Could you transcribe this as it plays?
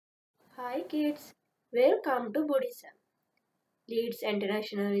Hi kids, welcome to Buddhism. Leeds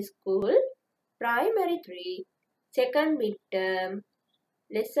International School, Primary 3, second midterm,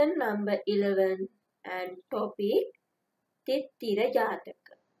 lesson number 11 and topic Thittara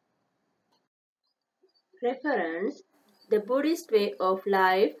Jataka. Reference: The Buddhist Way of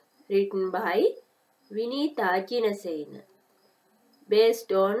Life, written by Vinita Jinasena,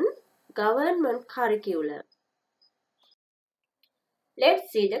 based on government curriculum.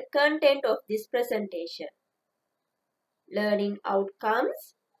 Let's see the content of this presentation. Learning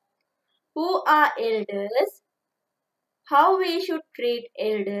outcomes. Who are elders? How we should treat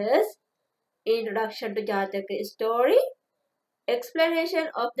elders. Introduction to Jataka story. Explanation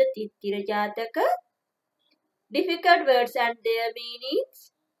of the Thittara Jataka. Difficult words and their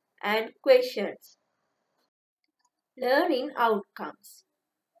meanings. And questions. Learning outcomes.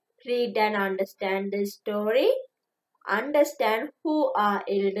 Read and understand the story. Understand who are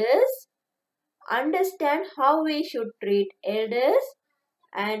elders. Understand how we should treat elders.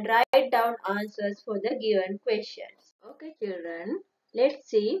 And write down answers for the given questions. Okay children, let's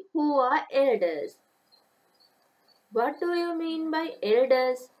see who are elders. What do you mean by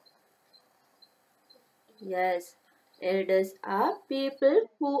elders? Yes, elders are people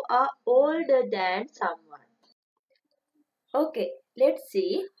who are older than someone. Okay, let's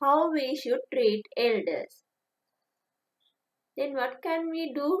see how we should treat elders. Then what can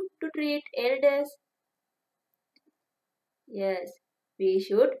we do to treat elders? Yes, we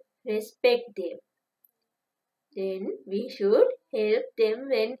should respect them. Then we should help them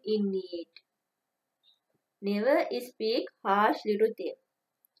when in need. Never speak harshly to them.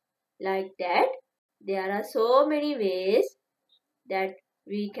 Like that, there are so many ways that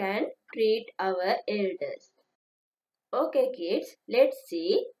we can treat our elders. Okay kids, let's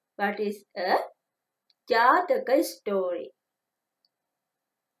see what is a Jataka story.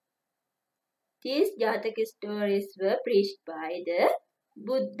 These Jataka stories were preached by the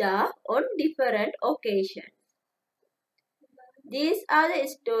Buddha on different occasions. These are the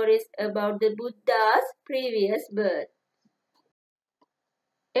stories about the Buddha's previous birth.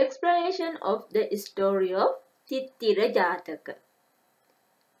 Explanation of the story of Thittara Jataka.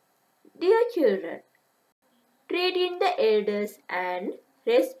 Dear children, treating the elders and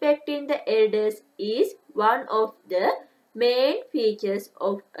respecting the elders is one of the main features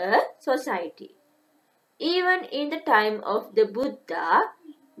of a society. Even in the time of the Buddha,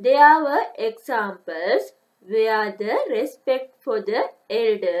 there were examples where the respect for the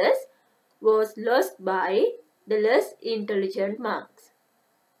elders was lost by the less intelligent monks.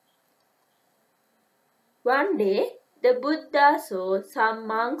 One day, the Buddha saw some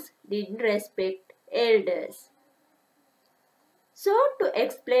monks didn't respect elders. So, to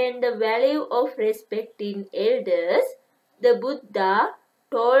explain the value of respecting elders, the Buddha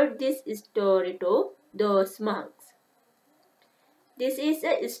told this story to those monks. This is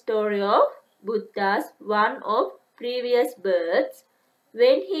a story of Buddha's one of previous births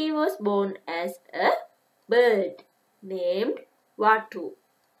when he was born as a bird named Vatu.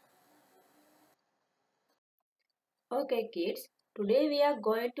 Okay kids, today we are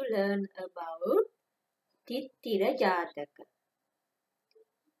going to learn about Thittara Jataka.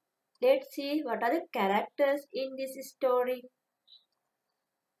 Let's see what are the characters in this story.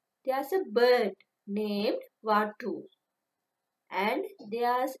 There's a bird named Vatu, and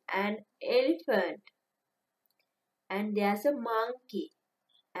there's an elephant, and there's a monkey,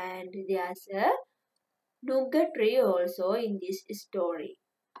 and there's a nuga tree also in this story.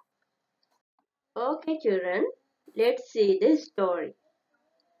 Okay children, let's see the story.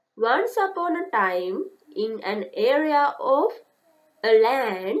 Once upon a time, in an area of a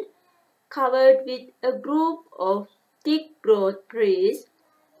land covered with a group of thick growth trees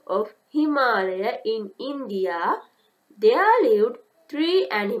of Himalaya in India, there lived 3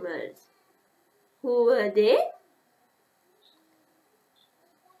 animals. Who were they?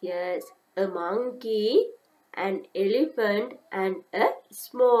 Yes, a monkey, an elephant and a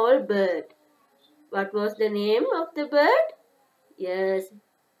small bird. What was the name of the bird? Yes,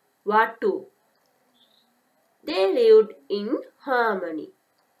 Vatu. They lived in harmony,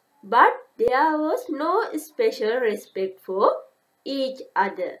 but there was no special respect for each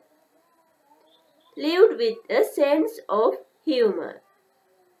other. Lived with a sense of humor.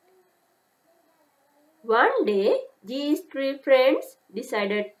 One day, these 3 friends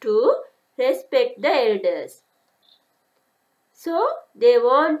decided to respect the elders. So, they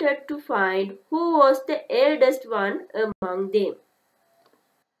wanted to find who was the eldest one among them.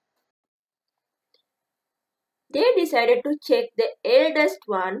 They decided to check the eldest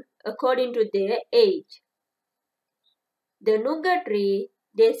one according to their age. The nuga tree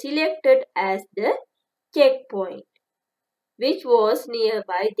they selected as the checkpoint, which was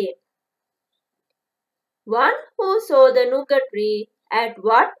nearby them. One who saw the nougat tree at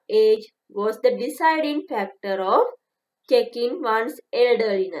what age was the deciding factor of checking one's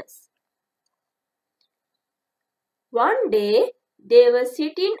elderliness. One day, they were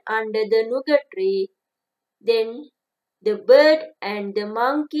sitting under the nougat tree. Then the bird and the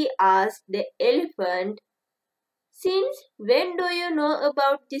monkey asked the elephant, "Since when do you know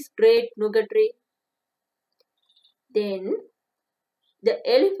about this great nougat tree?" Then the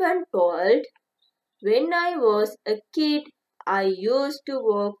elephant told, "When I was a kid, I used to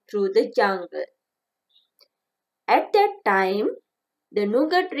walk through the jungle. At that time, the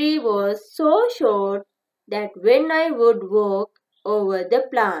nougat tree was so short that when I would walk over the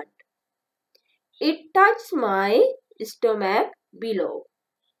plant, it touched my stomach below."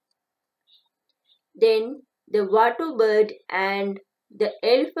 Then the Watu bird and the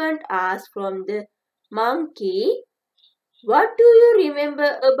elephant asked from the monkey, "What do you remember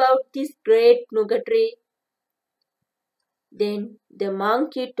about this great nougat tree?" Then the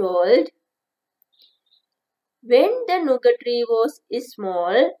monkey told, "When the nougat tree was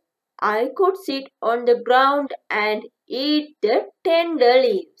small, I could sit on the ground and eat the tender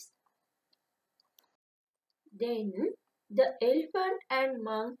leaves." Then the elephant and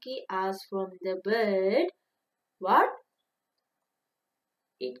monkey asked from the bird what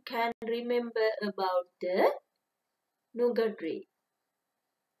it can remember about the nougat tree.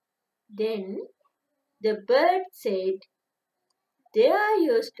 Then the bird said, "There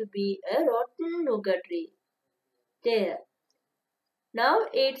used to be a rotten nougat tree there. Now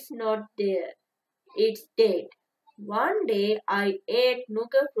it's not there. It's dead. One day I ate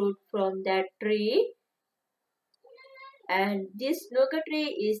nougat fruit from that tree, and this nougat tree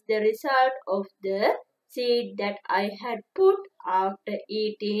is the result of the seed that I had put after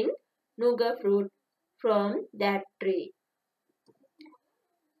eating nougat fruit from that tree."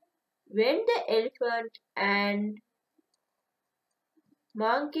 When the elephant and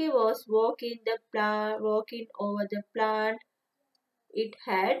monkey was walking over the plant, it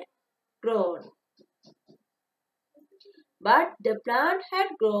had grown. But the plant had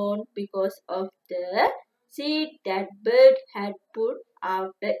grown because of the seed that bird had put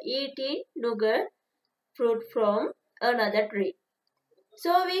after eating nougat fruit from another tree.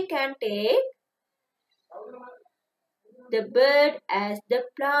 So we can take the bird as the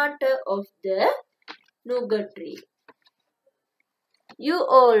planter of the nougat tree. You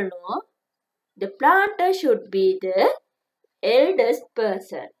all know the planter should be the eldest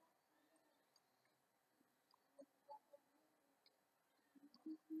person.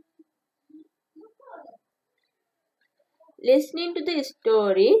 Listening to the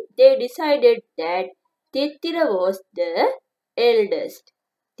story, they decided that Thittara was the eldest.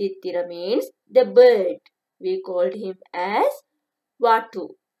 Thittara means the bird. We called him as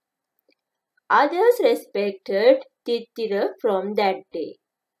Watu. Others respected Thittara from that day.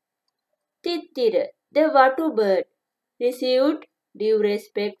 Thittara, the Watu bird, received due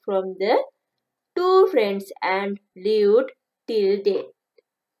respect from the two friends and lived till death.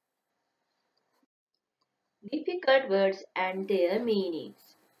 Difficult words and their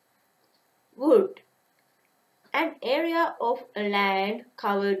meanings. Wood. An area of land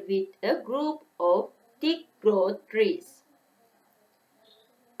covered with a group of thick growth trees.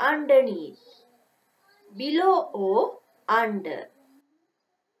 Underneath, below or under.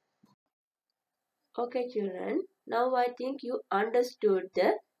 Okay children, now I think you understood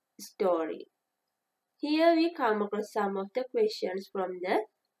the story. Here we come across some of the questions from the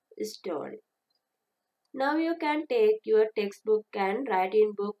story. Now you can take your textbook and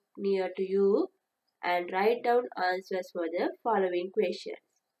writing book near to you and write down answers for the following questions.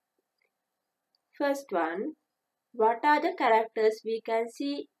 First one, what are the characters we can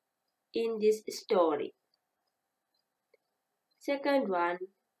see in this story? Second one,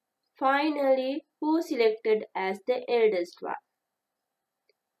 finally, who selected as the eldest one?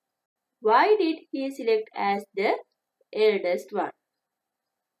 Why did he select as the eldest one?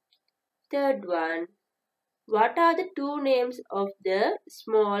 Third one, what are the two names of the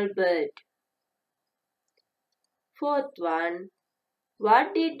small bird? Fourth one,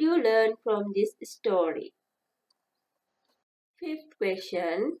 what did you learn from this story? Fifth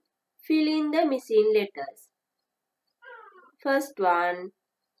question, fill in the missing letters. First one,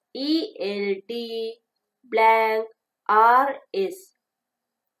 ELD blank RS.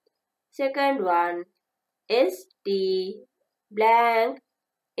 Second one, ST blank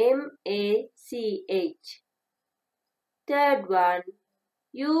MACH. Third one,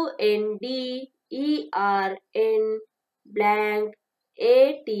 UNDERN blank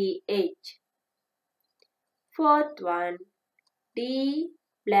A-T-H. Fourth one, D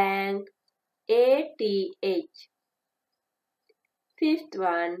blank A-T-H. Fifth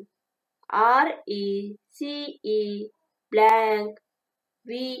one, R-E-C-E blank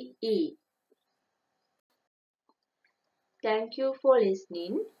V-E. Thank you for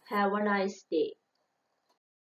listening. Have a nice day.